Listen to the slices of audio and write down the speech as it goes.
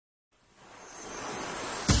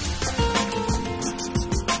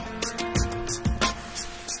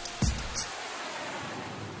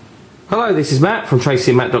Hello, this is Matt from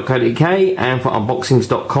tracyandmatt.co.uk and for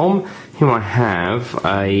unboxings.com. Here I have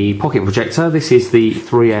a pocket projector. This is the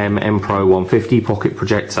 3M MPro150 Pocket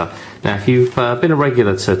Projector. Now, if you've been a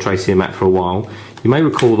regular to Tracy and Matt for a while, you may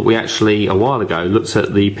recall that we actually, a while ago, looked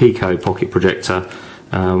at the Pico Pocket Projector,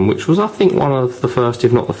 which was, I think, one of the first,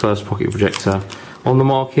 if not the first pocket projector on the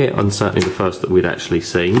market, and certainly the first that we'd actually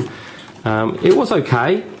seen. It was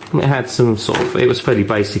okay. It had some it was fairly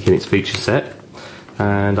basic in its feature set.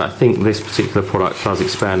 And I think this particular product does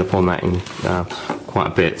expand upon that in quite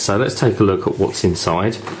a bit. So let's take a look at what's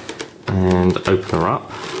inside and open her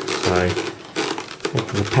up. So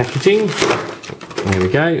open the packaging, there we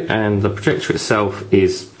go, and the projector itself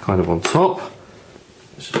is kind of on top.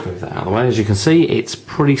 Let's just move that out of the way. As you can see, it's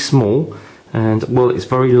pretty small and, well, it's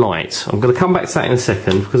very light. I'm going to come back to that in a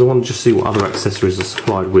second because I want to just see what other accessories are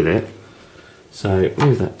supplied with it. So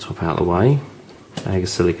move that top out of the way, bag of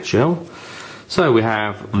silica gel. So we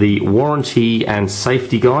have the warranty and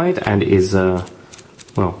safety guide, and it is,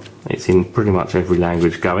 well, it's in pretty much every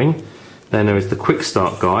language going. Then there is the quick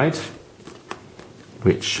start guide,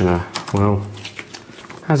 which, well,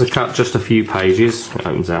 has just a few pages. It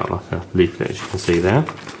opens out like a leaflet, as you can see there.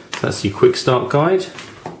 So that's your quick start guide.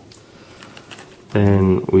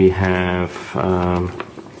 Then we have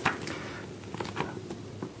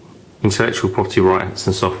intellectual property rights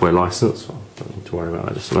and software license. Don't need to worry about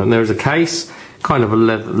that just a moment. There is a case, kind of a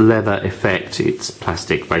leather effect. It's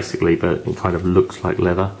plastic basically, but it kind of looks like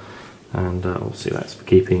leather, and obviously that's for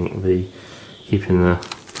keeping the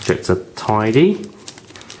projector tidy.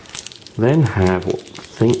 Then have what I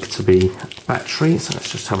think to be battery. So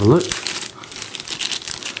let's just have a look.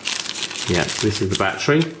 Yeah, this is the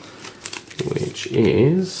battery, which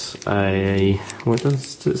is a, what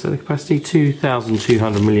does it say the capacity?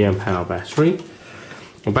 2,200 milliamp hour battery.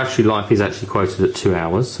 The battery life is actually quoted at 2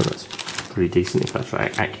 hours, so that's pretty decent if that's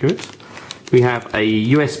accurate. We have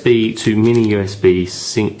a USB to mini USB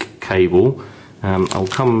sync cable. I'll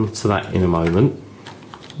come to that in a moment.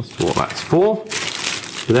 That's what that's for.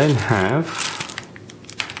 We then have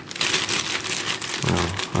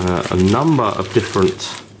a number of different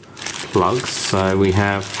plugs. So we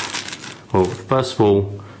have, well, first of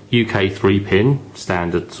all, UK 3-pin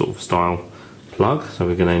standard sort of style plug. So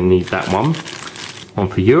we're going to need that one. One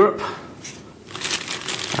for Europe.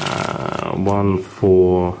 One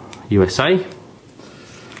for USA,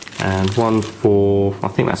 and one for, I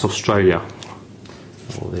think that's Australia,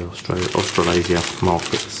 or the Australasia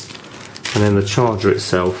markets. And then the charger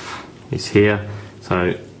itself is here,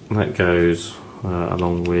 so that goes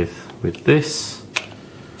along with this.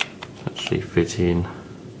 Actually fit in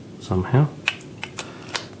somehow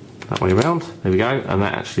that way around. There we go, and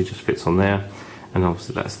that actually just fits on there. And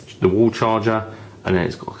obviously that's the wall charger. And then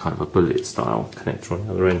it's got kind of a bullet style connector on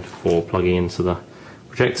the other end for plugging into the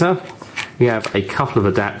projector. We have a couple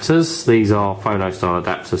of adapters. These are phono style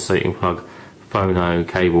adapters, so you can plug phono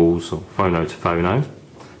cables or phono to phono.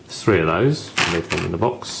 There's 3 of those, and leave them in the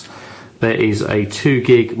box. There is a 2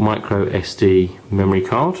 gig micro SD memory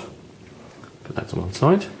card. Put that to one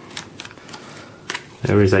side.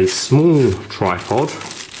 There is a small tripod,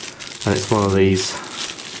 and it's one of these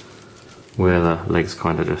where the legs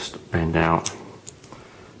kind of just bend out.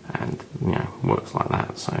 And, you know, works like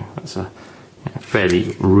that. So that's a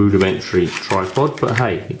fairly rudimentary tripod, but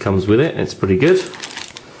hey, it comes with it. It's pretty good.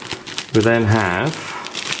 We then have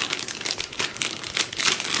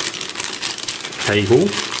cable,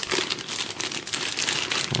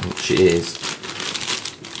 which is,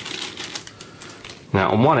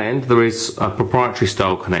 now on one end there is a proprietary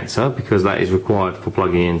style connector because that is required for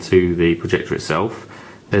plugging into the projector itself.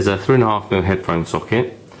 There's a 3.5mm headphone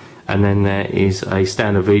socket. And then there is a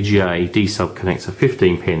standard VGA D-sub connector,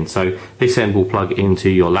 15-pin. So this end will plug into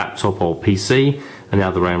your laptop or PC, and the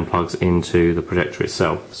other end plugs into the projector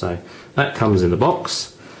itself. So that comes in the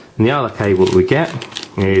box. And the other cable that we get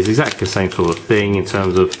is exactly the same sort of thing in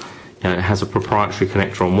terms of, you know, it has a proprietary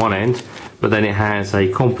connector on one end, but then it has a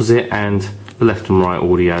composite and the left and right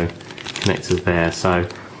audio connectors there. So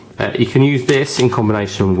you can use this in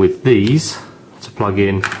combination with these to plug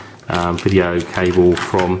in video cable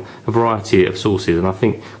from a variety of sources, and I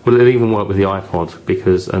think, well, it'll even work with the iPod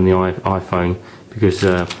because, and the iPhone, because you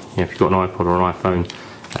know, if you've got an iPod or an iPhone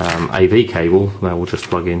AV cable, they will just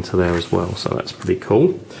plug into there as well, so that's pretty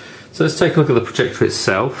cool. So let's take a look at the projector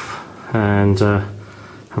itself and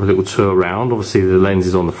have a little tour around. Obviously the lens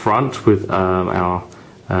is on the front with our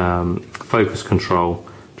focus control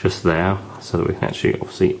just there, so that we can actually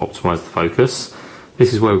obviously optimize the focus.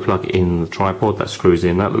 This is where we plug in the tripod that screws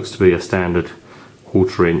in. That looks to be a standard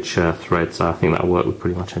 1/4-inch thread, so I think that'll work with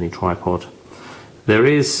pretty much any tripod. There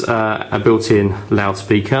is a built-in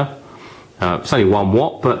loudspeaker It's only 1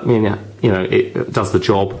 watt, but you know it does the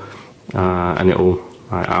job, and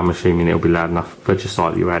I'm assuming it'll be loud enough for just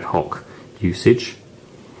like your ad hoc usage.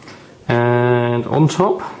 And on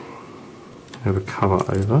top, I have a cover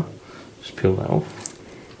over. Just peel that off.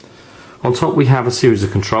 On top we have a series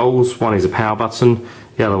of controls. One is a power button.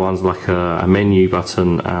 The other one's like a menu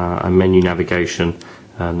button, a menu navigation,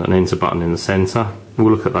 and an enter button in the centre.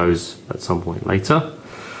 We'll look at those at some point later.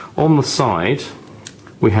 On the side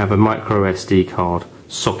we have a micro SD card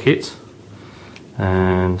socket,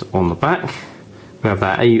 and on the back we have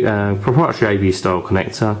that proprietary AV style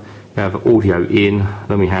connector. We have audio in,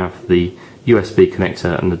 then we have the USB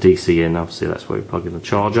connector and the DC in. Obviously that's where we plug in the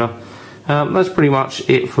charger. That's pretty much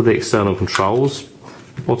it for the external controls.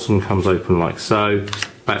 The bottom comes open like so,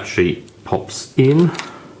 battery pops in,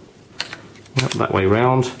 that way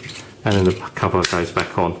round, and then the cover goes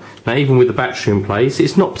back on. Now even with the battery in place,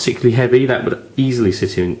 it's not particularly heavy. That would easily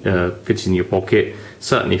fit in your pocket,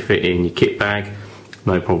 certainly fit in your kit bag,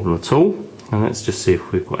 no problem at all. And let's just see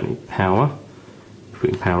if we've got any power. If we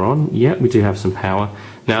can power on, yeah, we do have some power.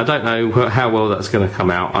 Now I don't know how well that's going to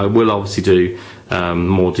come out. I will obviously do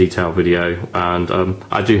more detailed video, and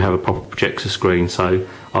I do have a proper projector screen, so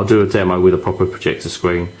I'll do a demo with a proper projector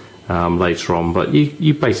screen later on, but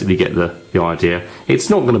you basically get the idea. It's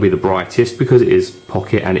not going to be the brightest because it is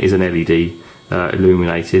pocket and it is an LED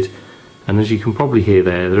illuminated, and as you can probably hear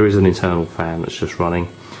there is an internal fan that's just running.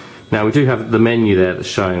 Now we do have the menu there that's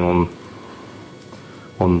showing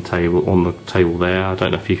on the table there. I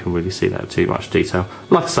don't know if you can really see that in too much detail.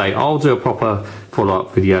 Like I say, I'll do a proper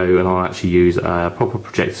follow-up video, and I'll actually use a proper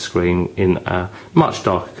projector screen in much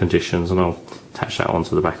darker conditions, and I'll attach that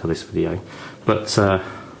onto the back of this video. But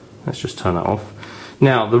let's just turn that off.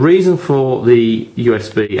 Now the reason for the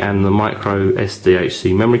USB and the micro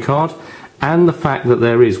SDHC memory card, and the fact that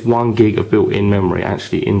there is 1 gig of built-in memory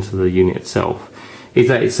actually into the unit itself, is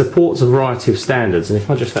that it supports a variety of standards. And if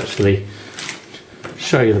I just actually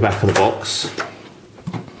show you the back of the box.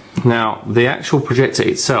 Now the actual projector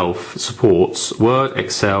itself supports Word,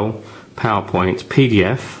 Excel, PowerPoint,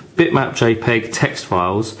 PDF, bitmap, JPEG, text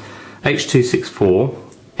files, H.264,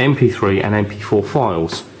 MP3 and MP4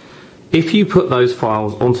 files. If you put those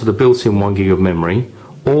files onto the built-in 1 gig of memory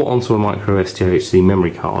or onto a micro SDHC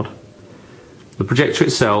memory card, the projector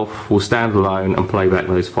itself will stand alone and play back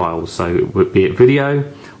those files. So be it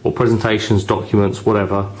video or presentations, documents,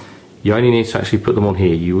 whatever, you only need to actually put them on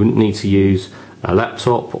here. You wouldn't need to use a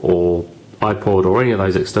laptop or iPod or any of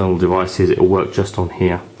those external devices. It will work just on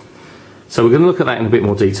here. So we're going to look at that in a bit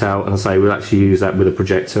more detail, and I say we'll actually use that with a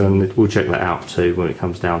projector, and we'll check that out too when it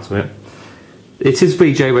comes down to it. It is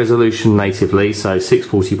VGA resolution natively, so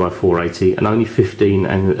 640 by 480 and only 15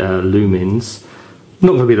 lumens.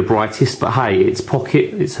 Not going to be the brightest, but hey, it's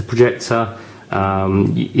pocket, it's a projector. You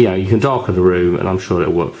know, you can darken the room, and I'm sure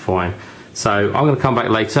it'll work fine. So I'm going to come back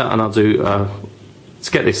later, and I'll do let's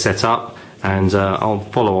get this set up, and I'll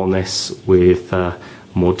follow on this with a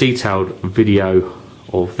more detailed video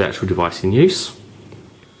of the actual device in use.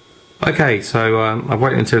 Okay, so I've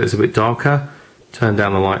waited until it's a bit darker, turned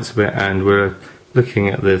down the lights a bit, and we're looking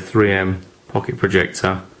at the 3M Pocket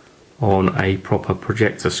Projector on a proper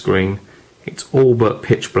projector screen. It's all but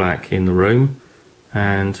pitch black in the room,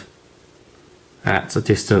 and at a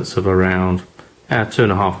distance of around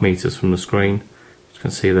 2.5 meters from the screen. As you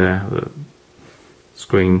can see there, the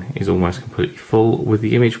screen is almost completely full with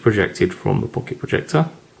the image projected from the Pocket Projector.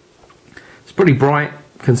 It's pretty bright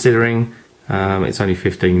considering it's only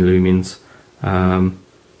 15 lumens,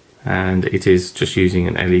 and it is just using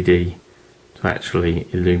an LED to actually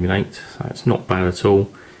illuminate, so it's not bad at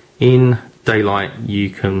all. In daylight you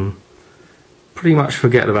can pretty much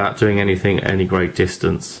forget about doing anything at any great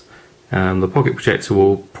distance. The Pocket Projector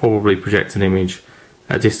will probably project an image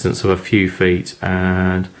at a distance of a few feet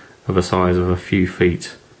and of a size of a few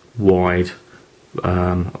feet wide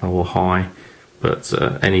or high, but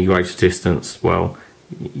any greater distance, well,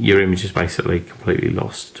 your image is basically completely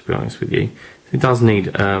lost, to be honest with you. It does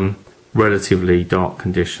need relatively dark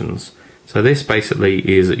conditions. So this basically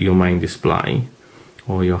is your main display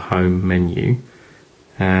or your home menu,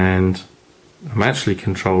 and I'm actually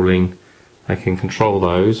controlling, I can control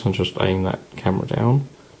those. I'll just aim that camera down.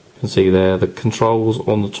 You can see there the controls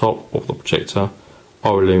on the top of the projector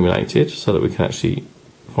are illuminated so that we can actually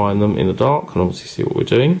find them in the dark and obviously see what we're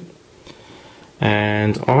doing.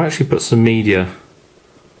 And I'll actually put some media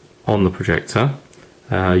on the projector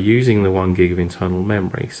using the 1 gig of internal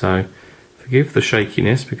memory. So forgive the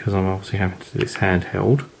shakiness because I'm obviously having to do this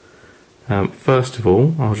handheld. First of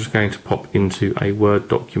all, I'm just going to pop into a Word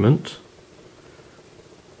document.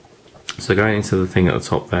 So going into the thing at the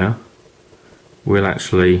top there, will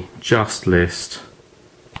actually just list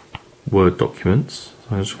Word documents.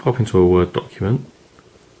 So I'll just pop into a Word document.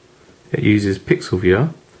 It uses Pixel Viewer.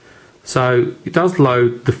 So it does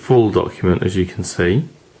load the full document, as you can see,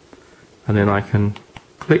 and then I can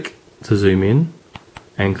click to zoom in,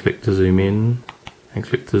 and click to zoom in, and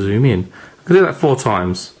click to zoom in. I can do that 4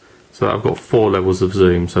 times, so I've got 4 levels of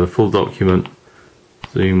zoom. So the full document,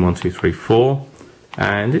 zoom 1, 2, 3, 4,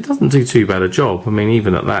 and it doesn't do too bad a job. I mean,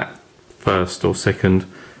 even at that first or second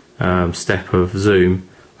step of zoom,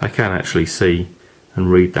 I can actually see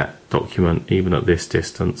and read that document even at this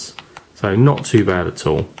distance. So not too bad at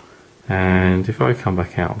all. And if I come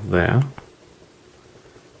back out of there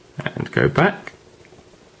and go back,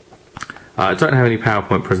 I don't have any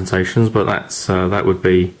PowerPoint presentations, but that would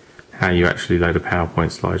be how you actually load a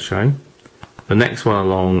PowerPoint slideshow. The next one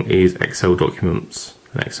along is Excel documents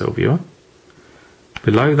and Excel viewer.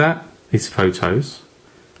 Below that is photos.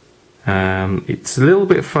 It's a little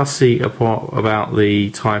bit fussy about the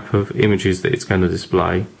type of images that it's going to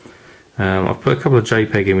display. I've put a couple of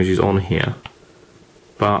JPEG images on here,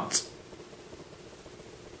 but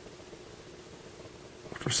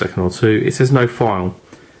for a second or two it says no file.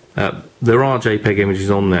 There are JPEG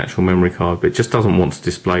images on the actual memory card, but it just doesn't want to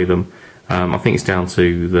display them. I think it's down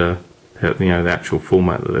to the actual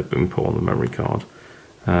format that they've been put on the memory card,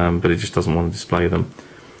 but it just doesn't want to display them.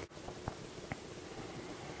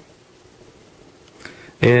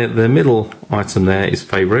 The middle item there is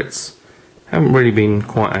favourites. Haven't really been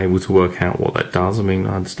quite able to work out what that does. I mean,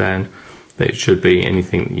 I understand that it should be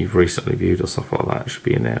anything that you've recently viewed or stuff like that should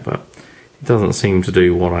be in there, but it doesn't seem to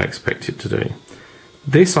do what I expect it to do.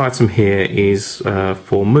 This item here is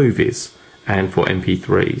for movies and for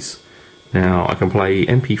MP3s. Now I can play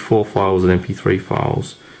MP4 files and MP3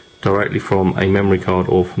 files directly from a memory card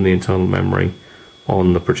or from the internal memory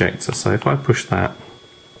on the projector. So if I push that,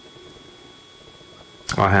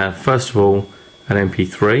 I have first of all an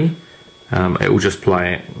MP3. It will just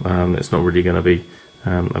play it. It's not really going to be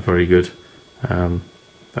a very good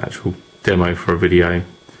actual demo for a video,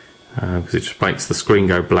 because it just makes the screen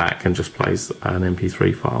go black and just plays an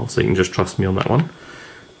MP3 file, so you can just trust me on that one.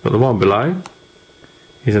 But the one below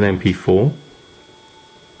is an MP4,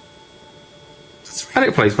 and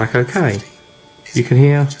it plays back okay. You can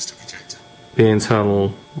hear the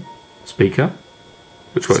internal speaker,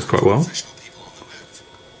 which works quite well.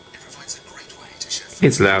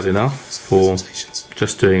 It's loud enough for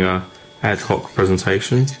just doing a ad hoc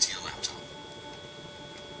presentation,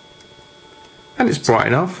 and it's bright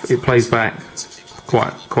enough. It plays back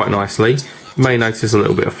quite nicely. You may notice a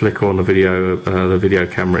little bit of flicker on the video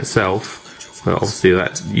camera itself, but obviously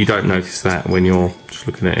that you don't notice that when you're just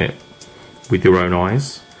looking at it with your own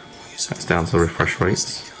eyes. That's down to the refresh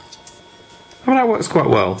rates. I mean, that works quite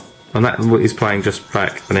well, and that is playing just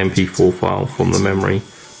back an MP4 file from the memory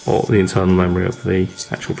or the internal memory of the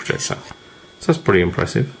actual projector. So that's pretty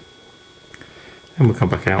impressive. And we'll come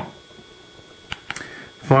back out.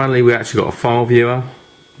 Finally, we actually got a file viewer,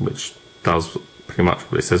 which does pretty much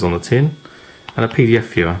what it says on the tin, and a PDF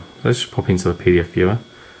viewer. So let's just pop into the PDF viewer.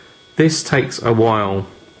 This takes a while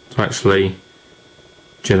to actually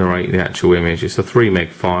generate the actual image. It's a 3 meg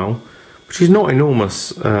file, which is not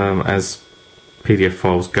enormous as PDF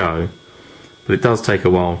files go, but it does take a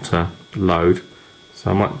while to load. So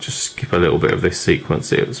I might just skip a little bit of this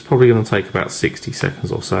sequence. It's probably going to take about 60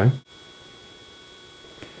 seconds or so.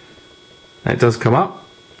 Now it does come up,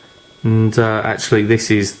 and actually this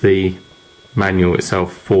is the manual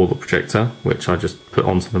itself for the projector, which I just put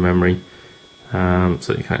onto the memory,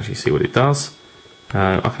 so you can actually see what it does.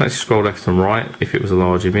 I can actually scroll left and right if it was a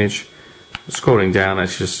large image. Scrolling down, it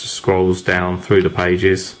just scrolls down through the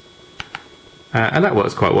pages, and that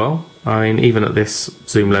works quite well. I mean, even at this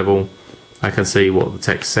zoom level, I can see what the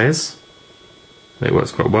text says. It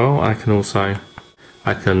works quite well. I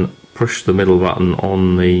can push the middle button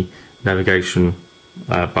on the navigation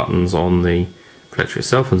buttons on the projector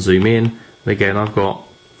itself and zoom in. And again, I've got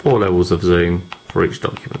 4 levels of zoom for each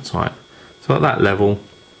document type. So at that level,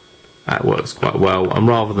 that works quite well. And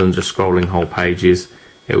rather than just scrolling whole pages,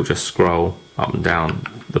 it will just scroll up and down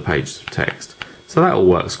the pages of text. So that all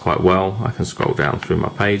works quite well. I can scroll down through my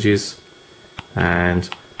pages, and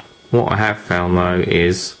what I have found though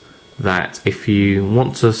is that if you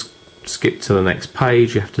want to skip to the next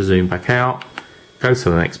page, you have to zoom back out, go to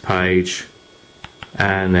the next page,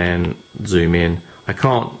 and then zoom in. I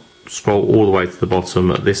can't scroll all the way to the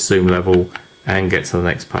bottom at this zoom level and get to the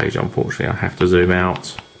next page, unfortunately. I have to zoom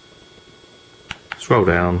out, scroll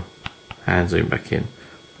down, and zoom back in.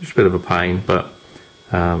 It's a bit of a pain, but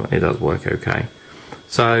it does work okay.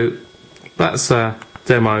 So that's a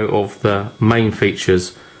demo of the main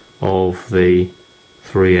features of the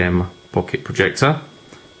 3M Pocket Projector,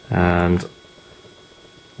 and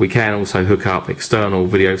we can also hook up external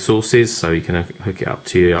video sources, so you can hook it up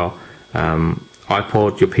to your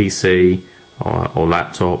iPod, your PC or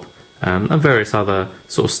laptop, and various other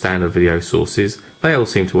sort of standard video sources. They all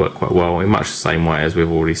seem to work quite well in much the same way as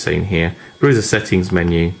we've already seen here. There is a settings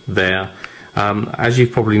menu there. As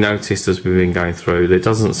you've probably noticed as we've been going through, there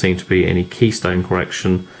doesn't seem to be any keystone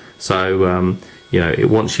correction, so you know, it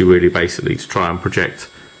wants you really basically to try and project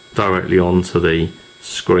directly onto the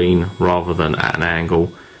screen rather than at an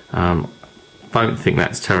angle. Don't think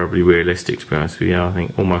that's terribly realistic, to be honest with you. I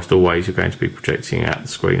think almost always you're going to be projecting at the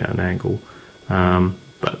screen at an angle,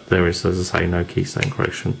 but there is, as I say, no keystone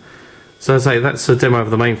correction. So as I say, that's a demo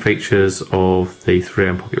of the main features of the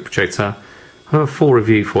 3M Pocket Projector. I have a full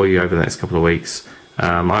review for you over the next couple of weeks.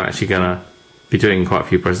 I'm actually going to be doing quite a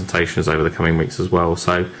few presentations over the coming weeks as well,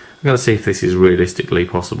 so I'm going to see if this is realistically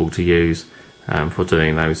possible to use for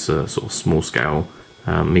doing those sort of small scale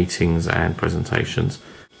meetings and presentations.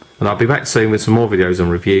 And I'll be back soon with some more videos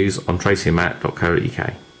and reviews on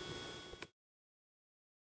tracyandmatt.co.uk.